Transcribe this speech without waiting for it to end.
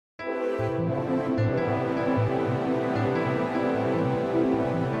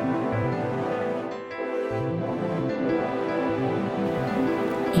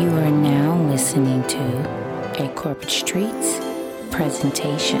You are now listening to a Corporate Streets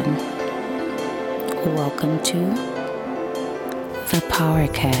presentation. Welcome to the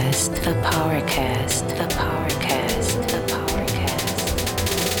Powercast, the Powercast, the Powercast, the Powercast.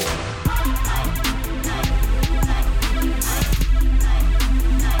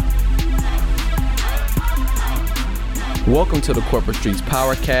 Welcome to the Corporate Streets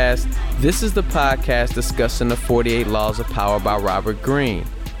Powercast. This is the podcast discussing the 48 Laws of Power by Robert Greene.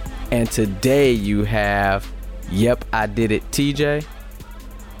 And today you have, yep, I did it, TJ.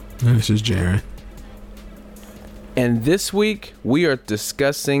 This is Jaron. And this week we are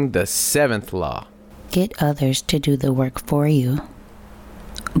discussing the 7th law. Get others to do the work for you,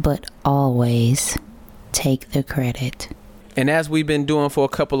 but always take the credit. And as we've been doing for a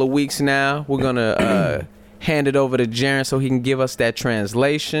couple of weeks now, we're going to hand it over to Jaron so he can give us that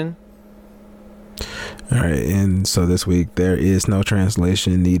translation. All right, and so this week there is no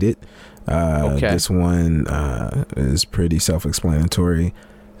translation needed. Okay. This one is pretty self-explanatory,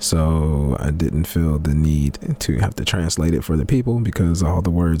 so I didn't feel the need to have to translate it for the people because all the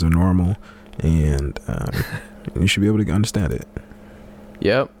words are normal, and you should be able to understand it.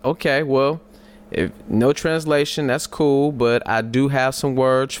 Yep. Okay. Well, if no translation, that's cool, but I do have some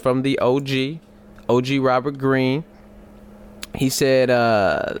words from the OG Robert Greene. He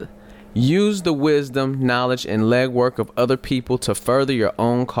said, use the wisdom, knowledge, and legwork of other people to further your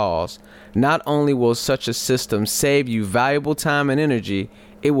own cause. Not only will such a system save you valuable time and energy,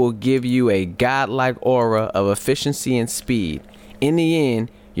 it will give you a godlike aura of efficiency and speed. In the end,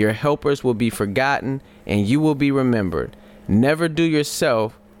 your helpers will be forgotten and you will be remembered. Never do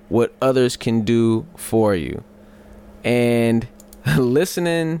yourself what others can do for you. And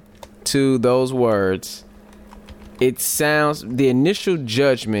listening to those words, the initial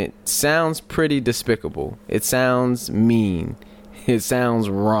judgment sounds pretty despicable. It sounds mean. It sounds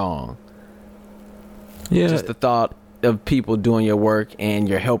wrong. Yeah. Just the thought of people doing your work and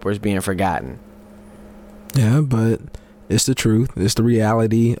your helpers being forgotten. Yeah, but it's the truth. It's the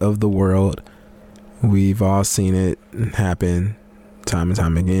reality of the world. We've all seen it happen time and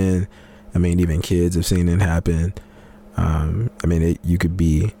time again. I mean, even kids have seen it happen. You could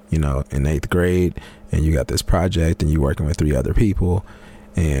be, in 8th grade and you got this project and you're working with 3 other people,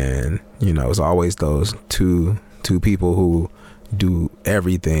 and, it's always those two people who do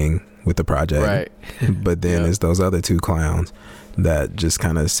everything with the project. Right. But then it's those other 2 clowns that just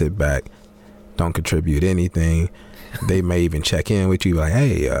kind of sit back, don't contribute anything. They may even check in with you like,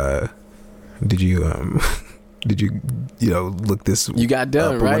 hey, did you look this, you got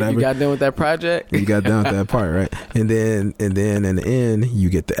done, right? Whatever. You got done with that project. You got done with that part, right? And then in the end you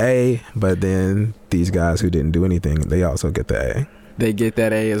get the A, but then these guys who didn't do anything, they also get the A. They get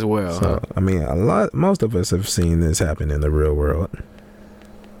that A as well. So most of us have seen this happen in the real world.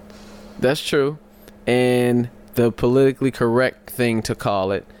 That's true. And the politically correct thing to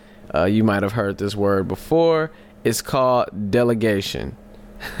call it, you might have heard this word before, it's called delegation.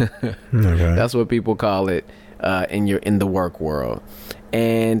 Okay. That's what people call it in the work world.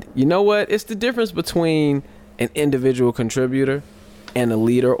 And you know what? It's the difference between an individual contributor and a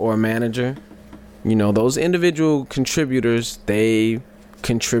leader or a manager. Those individual contributors, they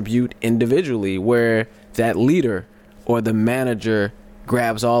contribute individually, where that leader or the manager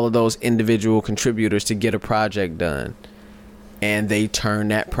grabs all of those individual contributors to get a project done. And they turn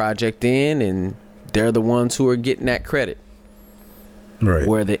that project in, and they're the ones who are getting that credit. Right.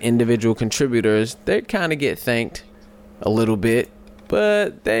 Where the individual contributors, they kind of get thanked a little bit,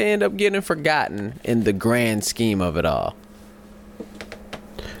 but they end up getting forgotten in the grand scheme of it all.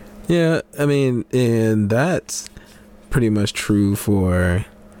 Yeah, and that's pretty much true for,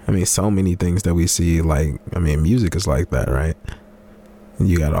 so many things that we see. Like, music is like that, right?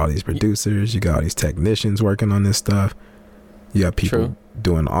 You got all these producers, you got all these technicians working on this stuff. You got people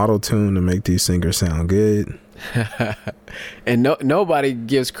doing auto-tune to make these singers sound good. And nobody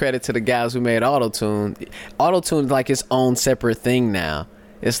gives credit to the guys who made auto-tune. Auto-tune is like its own separate thing now.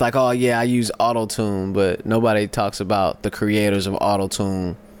 It's like, oh yeah, I use auto-tune, but nobody talks about the creators of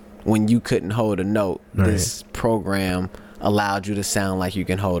auto-tune. When you couldn't hold a note, right, this program allowed you to sound like you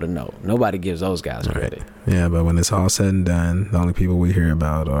can hold a note. Nobody gives those guys credit. Right. Yeah, but when it's all said and done, the only people we hear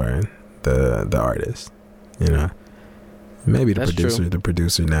about are the artists. Maybe the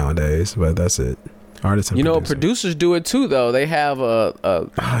producer nowadays, but that's it. Artists and producer. Producers do it too, though. They have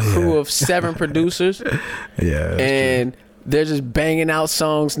a crew of 7 producers. Yeah, and true. They're just banging out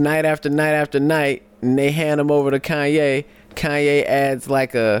songs night after night after night, and they hand them over to Kanye. Kanye adds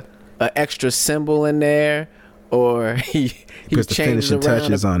like a extra symbol in there, or he puts the finishing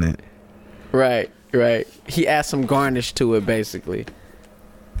touches on it. Right. He adds some garnish to it, basically.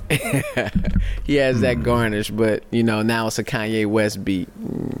 He has that garnish, but now it's a Kanye West beat.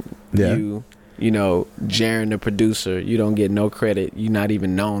 Yeah. Jaren the producer, you don't get no credit. You're not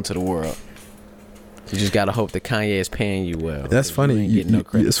even known to the world. You just gotta hope that Kanye is paying you well. That's funny. You ain't getting no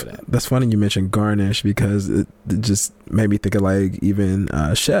credit for that. That's funny you mentioned garnish, because it just made me think of like even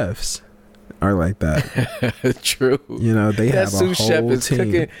chefs are like that. True. They that have a sous chef whole is team.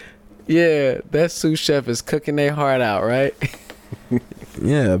 cooking. Yeah, that sous chef is cooking their heart out, right?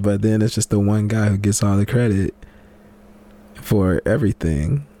 Yeah, but then it's just the one guy who gets all the credit for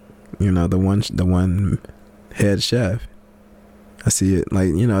everything. The one head chef. I see it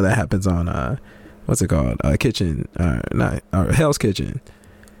like that happens on what's it called? Kitchen, Hell's Kitchen.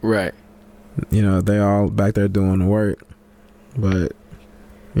 Right. They all back there doing the work, but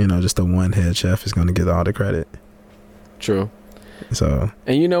just the one head chef is going to get all the credit. True. So.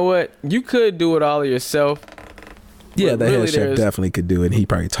 And you know what? You could do it all yourself. Yeah, the really head chef definitely could do it. He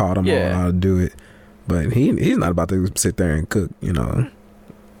probably taught him all how to do it, but he's not about to sit there and cook,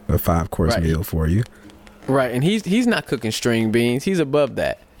 a 5-course meal for you. Right, and he's not cooking string beans. He's above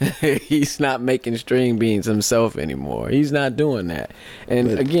that. He's not making string beans himself anymore. He's not doing that.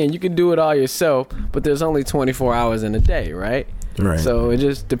 And again, you can do it all yourself, but there's only 24 hours in a day, right? Right. So it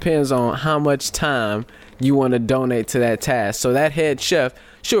just depends on how much time you want to donate to that task. So that head chef,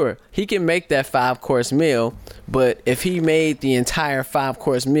 sure, he can make that 5-course meal, but if he made the entire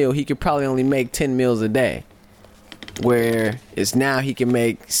 5-course meal, he could probably only make 10 meals a day. Where it's now he can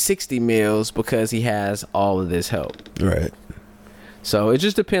make 60 meals because he has all of this help. Right. So it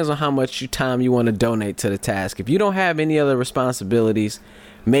just depends on how much time you want to donate to the task. If you don't have any other responsibilities,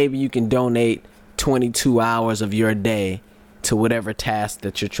 maybe you can donate 22 hours of your day to whatever task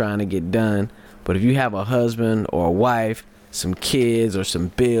that you're trying to get done. But if you have a husband or a wife, some kids or some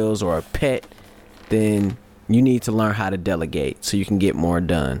bills or a pet, then you need to learn how to delegate so you can get more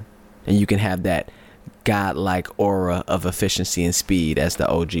done. And you can have that godlike aura of efficiency and speed, as the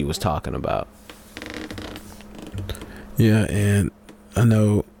OG was talking about. Yeah, and I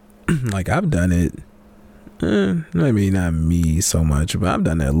know, like, I've done it, maybe not me so much, but I've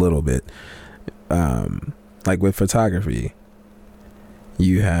done it a little bit. Like with photography,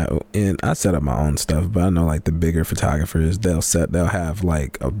 and I set up my own stuff, but I know like the bigger photographers, they'll have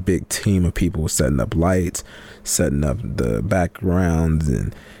like a big team of people setting up lights, setting up the backgrounds,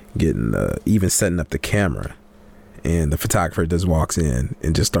 and even setting up the camera. And the photographer just walks in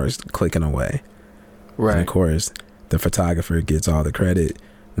and just starts clicking away. Right. And of course, the photographer gets all the credit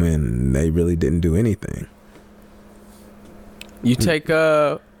when they really didn't do anything. You take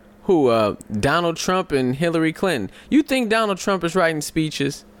Donald Trump and Hillary Clinton. You think Donald Trump is writing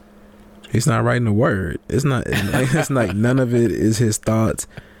speeches? He's not writing a word. It's like none of it is his thoughts.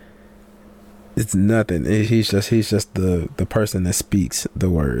 It's nothing. He's just the person that speaks the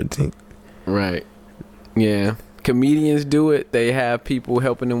words. Right. Yeah. Comedians do it. They have people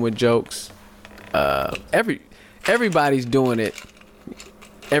helping them with jokes. Everybody's doing it.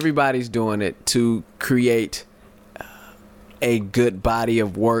 Everybody's doing it to create a good body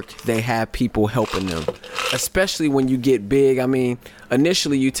of work. They have people helping them, especially when you get big. I mean,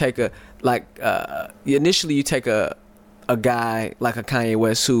 initially you take a guy like a Kanye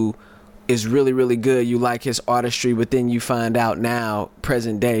West who is really, really good. You like his artistry, but then you find out now,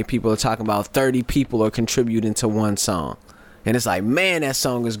 present day, people are talking about 30 people are contributing to one song. And it's like, man, that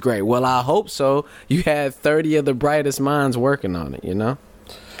song is great. Well, I hope so. You had 30 of the brightest minds working on it,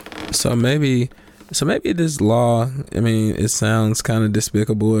 So maybe this law, I mean, it sounds kind of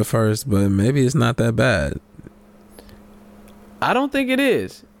despicable at first, but maybe it's not that bad. I don't think it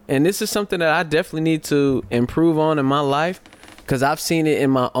is. And this is something that I definitely need to improve on in my life, because I've seen it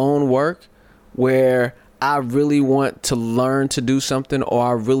in my own work where I really want to learn to do something, or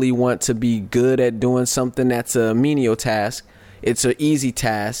I really want to be good at doing something that's a menial task. It's an easy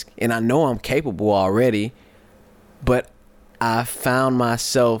task, and I know I'm capable already, but I found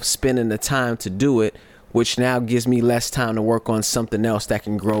myself spending the time to do it, which now gives me less time to work on something else that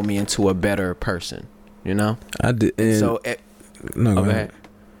can grow me into a better person, I did. Go ahead.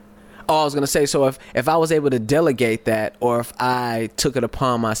 Oh, I was going to say, so if I was able to delegate that, or if I took it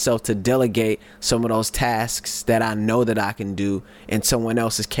upon myself to delegate some of those tasks that I know that I can do, and someone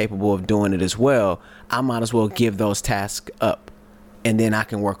else is capable of doing it as well, I might as well give those tasks up, and then I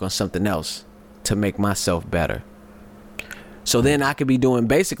can work on something else to make myself better. So then I could be doing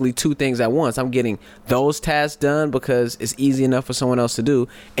basically two things at once. I'm getting those tasks done because it's easy enough for someone else to do,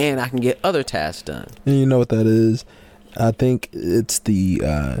 and I can get other tasks done. And you know what that is? I think it's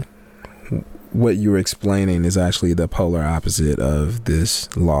the what you're explaining is actually the polar opposite of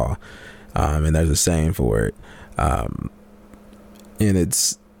this law, and there's a saying for it, and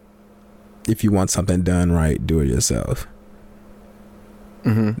it's if you want something done right, do it yourself.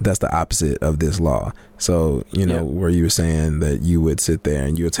 That's the opposite of this law. So, you know, where you were saying that you would sit there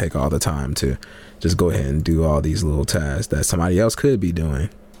and you would take all the time to just go ahead and do all these little tasks that somebody else could be doing,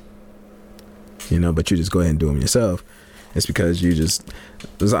 you know, but you just go ahead and do them yourself. It's because you just,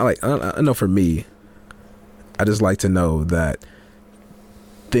 it's not like, I know for me, I just like to know that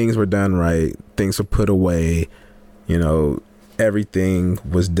things were done right, things were put away, you know, everything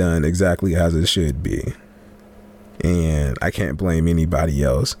was done exactly as it should be. And I can't blame anybody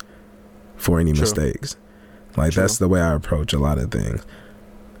else for any mistakes. Like, that's the way I approach a lot of things.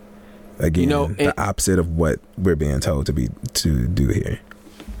 Again, you know, the opposite of what we're being told to do here.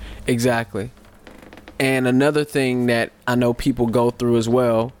 Exactly. And another thing that I know people go through as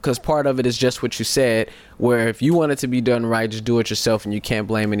well, because part of it is just what you said, where if you want it to be done right, just do it yourself and you can't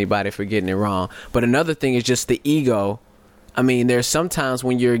blame anybody for getting it wrong. But another thing is just the ego. I mean, there's sometimes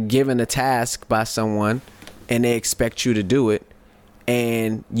when you're given a task by someone and they expect you to do it,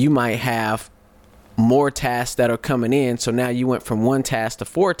 and you might have more tasks that are coming in. So now you went from 1 task to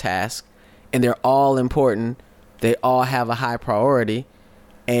 4 tasks, and they're all important. They all have a high priority,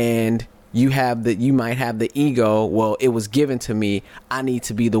 and you might have the ego. Well, it was given to me. I need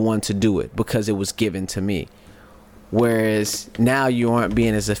to be the one to do it because it was given to me. Whereas now you aren't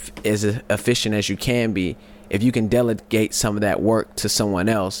being as efficient as you can be. If you can delegate some of that work to someone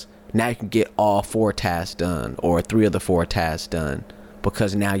else, now you can get all 4 tasks done or 3 of the 4 tasks done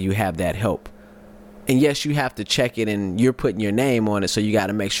because now you have that help. And yes, you have to check it and you're putting your name on it, so you got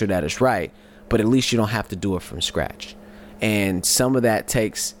to make sure that it's right. But at least you don't have to do it from scratch. And some of that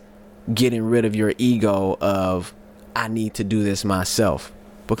takes getting rid of your ego of, I need to do this myself.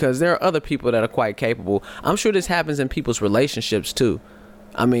 Because there are other people that are quite capable. I'm sure this happens in people's relationships too.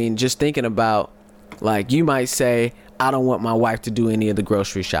 I mean, just thinking about, like, you might say, I don't want my wife to do any of the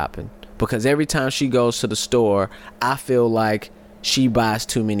grocery shopping because every time she goes to the store, I feel like she buys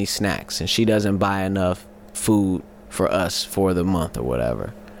too many snacks and she doesn't buy enough food for us for the month or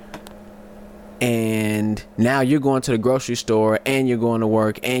whatever. And now you're going to the grocery store and you're going to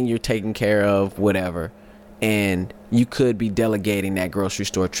work and you're taking care of whatever. And you could be delegating that grocery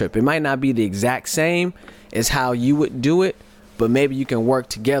store trip. It might not be the exact same as how you would do it, but maybe you can work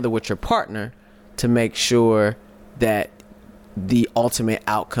together with your partner to make sure that the ultimate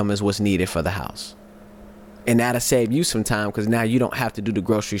outcome is what's needed for the house. And that'll save you some time because now you don't have to do the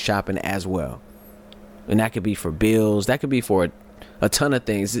grocery shopping as well. And that could be for bills. That could be for a ton of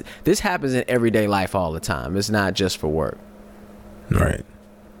things. This happens in everyday life all the time. It's not just for work. Right.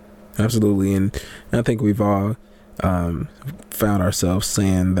 Absolutely. And I think we've all found ourselves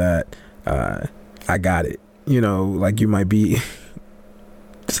saying that I got it. You know, like you might be,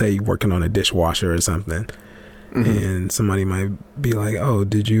 say, working on a dishwasher or something. And somebody might be like, oh,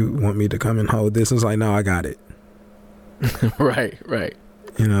 did you want me to come and hold this? And it's like, no, I got it. Right.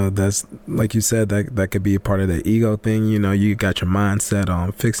 You know, that's, like you said, that could be a part of the ego thing. You know, you got your mindset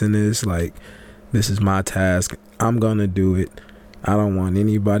on fixing this. Like, this is my task. I'm going to do it. I don't want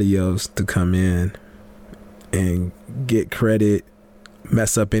anybody else to come in and get credit,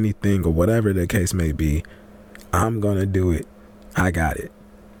 mess up anything, or whatever the case may be. I'm going to do it. I got it.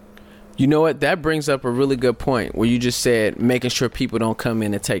 You know what? That brings up a really good point where you just said making sure people don't come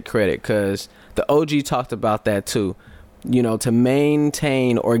in and take credit, because the OG talked about that too. You know, to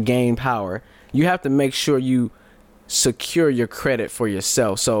maintain or gain power, you have to make sure you secure your credit for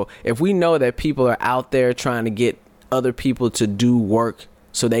yourself. So if we know that people are out there trying to get other people to do work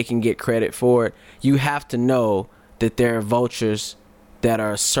so they can get credit for it, you have to know that there are vultures that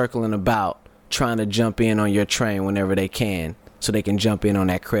are circling about trying to jump in on your train whenever they can, so they can jump in on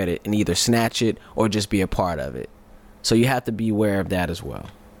that credit and either snatch it or just be a part of it. So you have to be aware of that as well.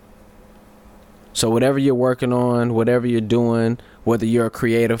 So whatever you're working on, whatever you're doing, whether you're a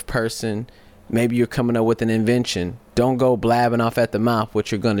creative person, maybe you're coming up with an invention, don't go blabbing off at the mouth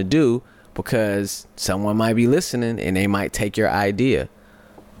what you're going to do, because someone might be listening and they might take your idea.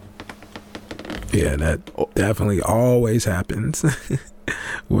 Yeah, that definitely always happens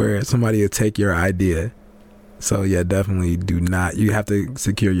where somebody will take your idea. So yeah, definitely do not. You have to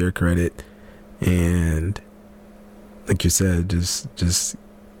secure your credit, and like you said, just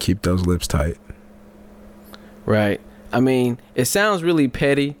keep those lips tight. Right. I mean, it sounds really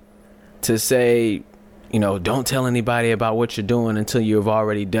petty to say, you know, don't tell anybody about what you're doing until you've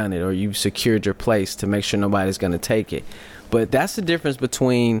already done it or you've secured your place to make sure nobody's going to take it. But that's the difference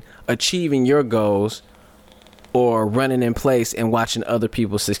between achieving your goals or running in place and watching other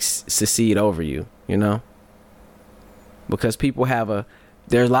people succeed over you, you know? Because people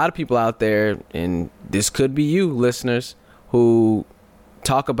there's a lot of people out there, and this could be you, listeners, who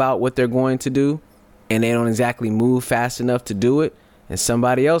talk about what they're going to do and they don't exactly move fast enough to do it, and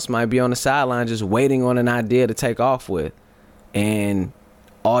somebody else might be on the sideline just waiting on an idea to take off with, and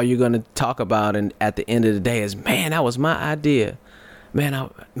all you're going to talk about and at the end of the day is, man, that was my idea. Man,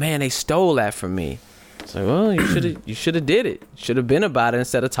 they stole that from me. It's like, well, you should have did it. Should have been about it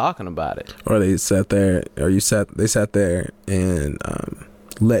instead of talking about it. Or they sat there, they sat there and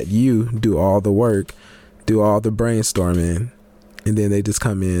let you do all the work, do all the brainstorming, and then they just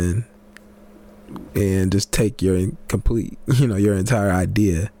come in and just take your entire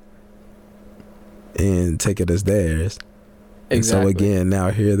idea and take it as theirs. Exactly. And so again, now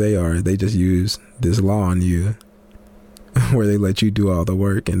here they are. They just use this law on you where they let you do all the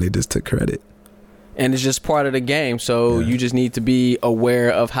work and they just took credit. And it's just part of the game. So you just need to be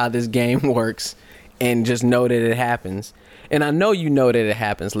aware of how this game works and just know that it happens. And I know you know that it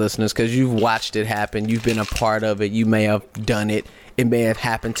happens, listeners, because you've watched it happen. You've been a part of it. You may have done it. It may have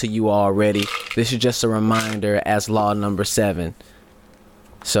happened to you already. This is just a reminder as law number 7.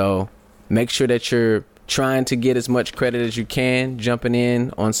 So make sure that you're trying to get as much credit as you can, jumping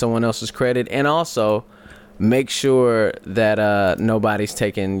in on someone else's credit. And also make sure that nobody's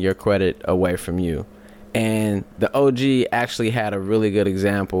taking your credit away from you. And the OG actually had a really good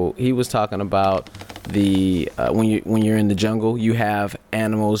example. He was talking about the when you're in the jungle, you have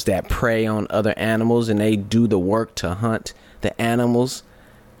animals that prey on other animals, and they do the work to hunt the animals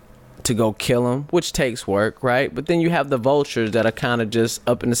to go kill them, which takes work, right? But then you have the vultures that are kind of just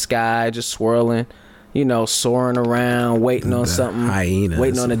up in the sky, just swirling, soaring around, waiting on something, hyenas.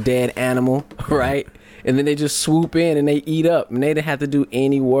 Waiting on a dead animal, right? And then they just swoop in and they eat up, and they didn't have to do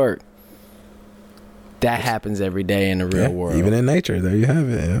any work. That happens every day in the real world. Even in nature, there you have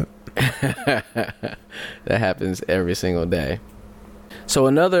it. Yeah. That happens every single day. So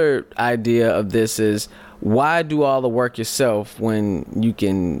another idea of this is, why do all the work yourself when you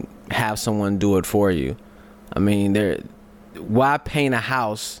can have someone do it for you? I mean, why paint a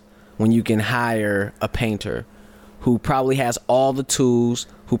house when you can hire a painter who probably has all the tools,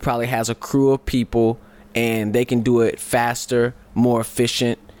 who probably has a crew of people, and they can do it faster, more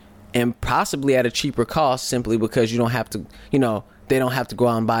efficient, and possibly at a cheaper cost, simply because you don't have to, they don't have to go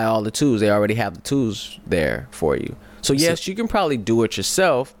out and buy all the tools. They already have the tools there for you. So yes, you can probably do it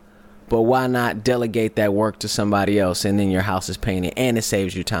yourself, but why not delegate that work to somebody else, and then your house is painted and it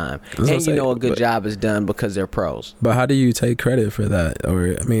saves you time. And a good job is done because they're pros. But how do you take credit for that?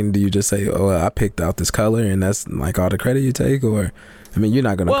 Or, do you just say, oh, I picked out this color and that's like all the credit you take? Or, you're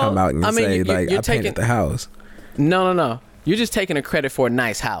not going to come out and say, I painted the house. No. You're just taking a credit for a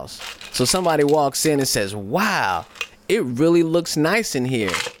nice house. So somebody walks in and says, wow, it really looks nice in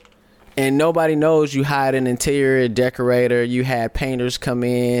here. And nobody knows you hired an interior decorator, you had painters come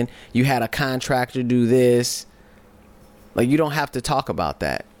in, you had a contractor do this. Like, you don't have to talk about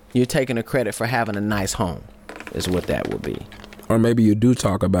that. You're taking a credit for having a nice home, is what that would be. Or maybe you do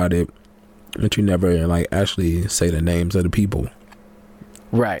talk about it, but you never actually say the names of the people.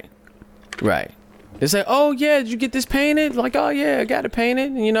 Right. They say, oh yeah, did you get this painted? Like, oh yeah, I got it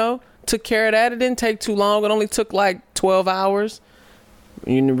painted. Took care of that. It didn't take too long. It only took like 12 hours.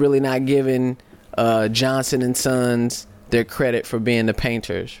 You're really not giving Johnson and Sons their credit for being the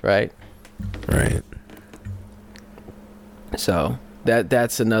painters, right? Right. So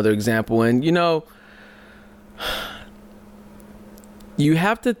that's another example. And you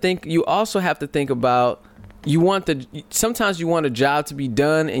have to think. You also have to think about. Sometimes you want a job to be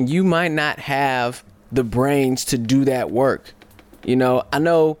done, and you might not have the brains to do that work. I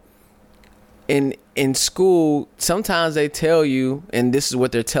know in school, sometimes they tell you, and this is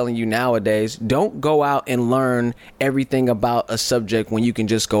what they're telling you nowadays, don't go out and learn everything about a subject when you can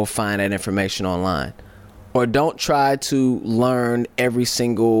just go find that information online. Or don't try to learn every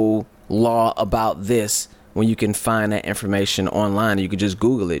single law about this when you can find that information online. You can just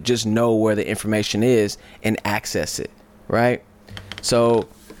Google it. Just know where the information is and access it, right? So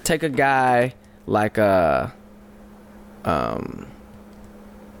take a guy like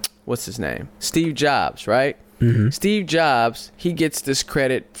what's his name? Steve Jobs, right? Mm-hmm. Steve Jobs, he gets this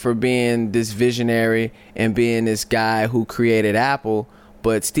credit for being this visionary and being this guy who created Apple,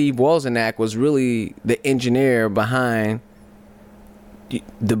 but Steve Wozniak was really the engineer behind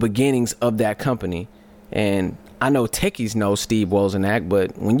the beginnings of that company. And I know techies know Steve Wozniak,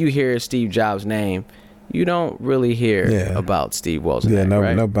 but when you hear Steve Jobs' name, you don't really hear about Steve Wozniak,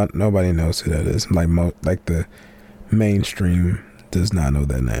 right? Nobody knows who that is. Like the mainstream does not know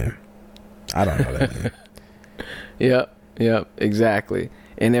that name. I don't know that name. Yep, exactly.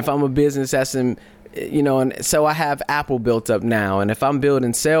 And if I'm a business that's in, and so I have Apple built up now, and if I'm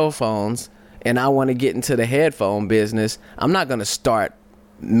building cell phones and I want to get into the headphone business, I'm not going to start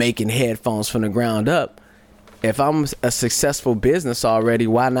making headphones from the ground up. If I'm a successful business already,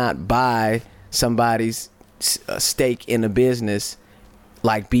 why not buy somebody's stake in a business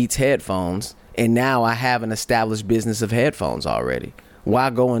like Beats Headphones? And now I have an established business of headphones already. Why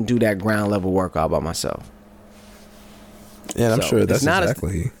go and do that ground level work all by myself? Yeah, I'm sure that's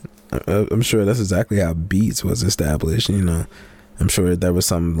exactly. I'm sure that's exactly how Beats was established. You know, I'm sure there was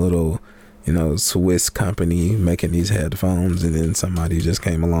some little, you know, Swiss company making these headphones, and then somebody just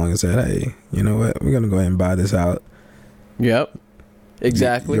came along and said, "Hey, you know what? We're gonna go ahead and buy this out." Yep,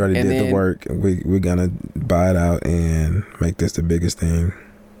 exactly. You already did the work. We're gonna buy it out and make this the biggest thing.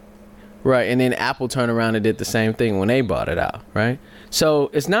 Right, and then Apple turned around and did the same thing when they bought it out, right? So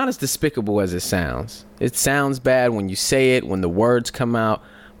it's not as despicable as it sounds. It sounds bad when you say it, when the words come out,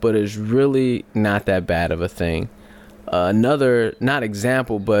 but it's really not that bad of a thing. Another, not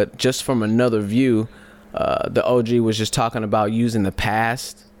example, but just from another view, the OG was just talking about using the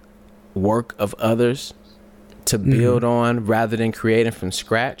past work of others to build on rather than creating from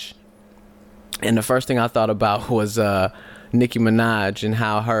scratch. And the first thing I thought about was Nicki Minaj and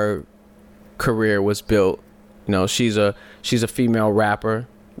how her career was built. You know, she's a female rapper,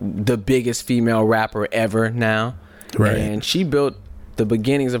 the biggest female rapper ever now. Right. And she built the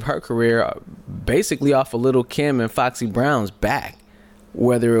beginnings of her career basically off of Lil' Kim and Foxy Brown's back.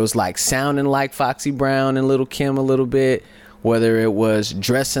 Whether it was like sounding like Foxy Brown and Lil' Kim a little bit, whether it was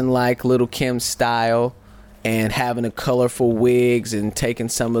dressing like Lil' Kim's style and having the colorful wigs and taking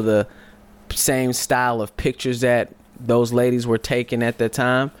some of the same style of pictures that those ladies were taking at the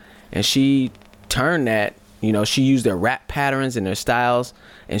time. And she turned that, you know, she used their rap patterns and their styles,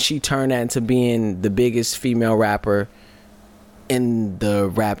 and she turned that into being the biggest female rapper in the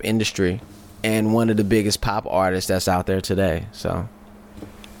rap industry and one of the biggest pop artists that's out there today. So,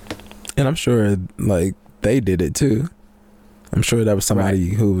 and I'm sure like they did it too. I'm sure there was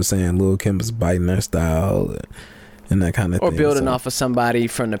somebody who was saying Lil' Kim was biting their style and that kind of thing. Or building off of somebody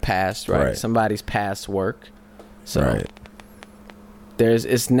from the past, right? Somebody's past work. So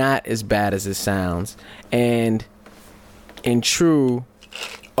it's not as bad as it sounds. And in true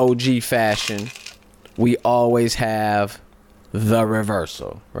OG fashion, we always have the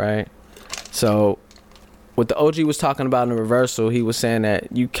reversal, right? So what the OG was talking about in the reversal, he was saying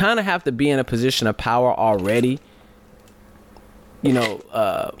that you kind of have to be in a position of power already. You know,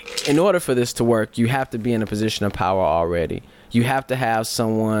 in order for this to work, you have to be in a position of power already. You have to have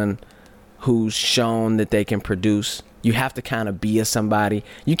someone who's shown that they can produce. You have to kind of be a somebody.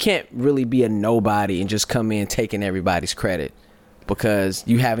 You can't really be a nobody and just come in taking everybody's credit because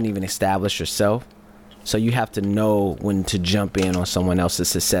you haven't even established yourself. So you have to know when to jump in on someone else's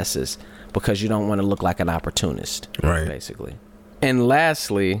successes because you don't want to look like an opportunist, right? Basically. And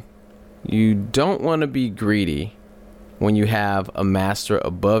lastly, you don't want to be greedy when you have a master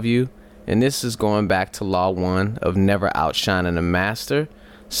above you. And this is going back to Law 1 of never outshining a master.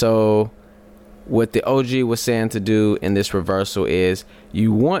 So what the OG was saying to do in this reversal is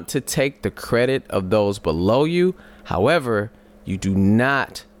you want to take the credit of those below you. However, you do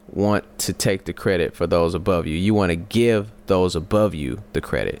not want to take the credit for those above you. You want to give those above you the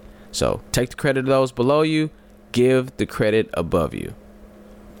credit. So take the credit of those below you, give the credit above you.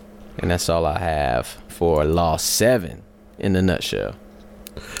 And that's all I have for Law 7 in a nutshell.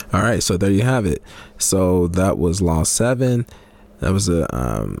 All right, so there you have it. So that was Law 7. That was a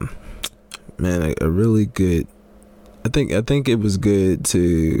really good. I think it was good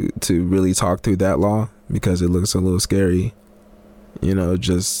to really talk through that law because it looks a little scary, you know,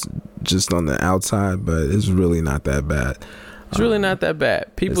 just on the outside, but it's really not that bad. It's really not that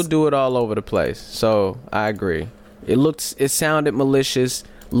bad. People do it all over the place. So I agree. It sounded malicious,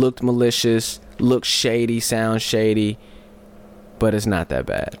 looked malicious, looked shady, sounds shady, but it's not that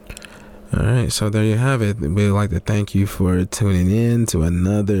bad. All right, so there you have it. We'd like to thank you for tuning in to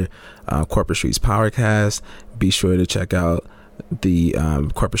another Corporate Streets Powercast. Be sure to check out the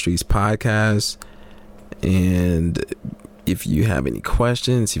Corporate Streets podcast. And if you have any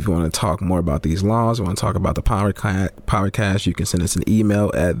questions, if you want to talk more about these laws, want to talk about the Powercast, you can send us an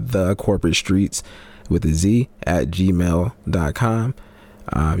email at thecorporatestreets with a Z at gmail.com.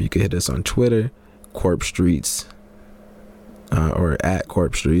 You can hit us on Twitter, Corp Streets. Or at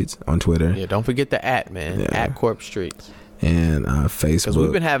Corp Streets on Twitter. Yeah, don't forget the man. Yeah. At Corp Streets. And Facebook. Because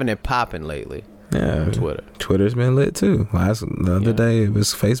we've been having it popping lately. Yeah. On Twitter. Twitter's been lit too. The other day it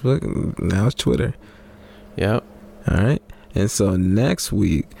was Facebook, and now it's Twitter. Yep. All right. And so next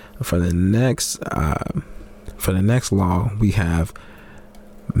week, for the next law, we have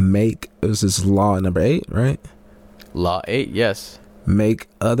this is law number 8, right? Law 8, yes. Make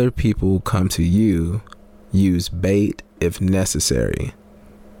other people come to you. Use bait if necessary.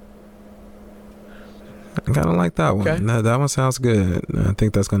 I kind of like that Okay. one. That one sounds good. I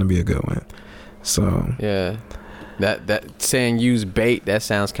think that's going to be a good one. So yeah, that saying use bait, that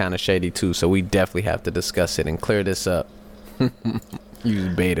sounds kind of shady too. So we definitely have to discuss it and clear this up.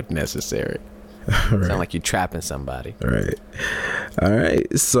 Use bait if necessary. Right. Sound like you're trapping somebody. Right. All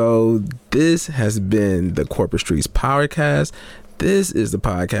right. So this has been the Corporate Streets Powercast. This is the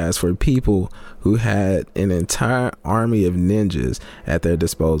podcast for people who had an entire army of ninjas at their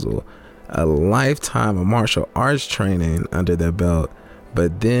disposal, a lifetime of martial arts training under their belt,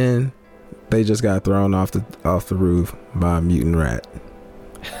 but then they just got thrown off the roof by a mutant rat.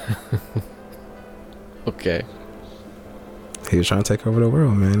 Okay. He was trying to take over the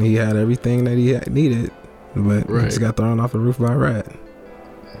world, man. He had everything that he needed, but he just got thrown off the roof by a rat.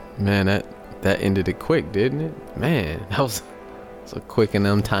 Man, that ended it quick, didn't it? Man, that was a quick and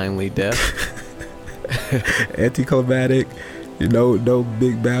untimely death. Anticlimactic, no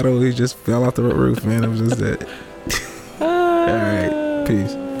big battle. He just fell off the roof, man. It was just that. All right,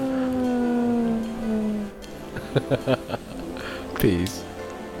 peace. Peace.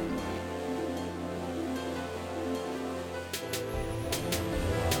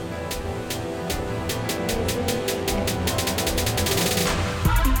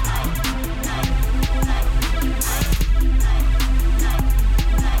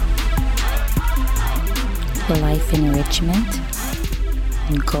 Life enrichment,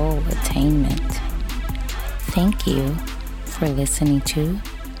 goal attainment. Thank you for listening to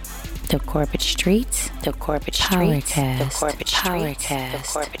the Corporate Streets, the Corporate Streets, the Corporate Powercast, the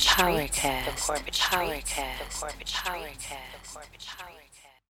Corporate Powercast, the Corporate Powercast, the Corporate Powercast, the Corporate Powercast.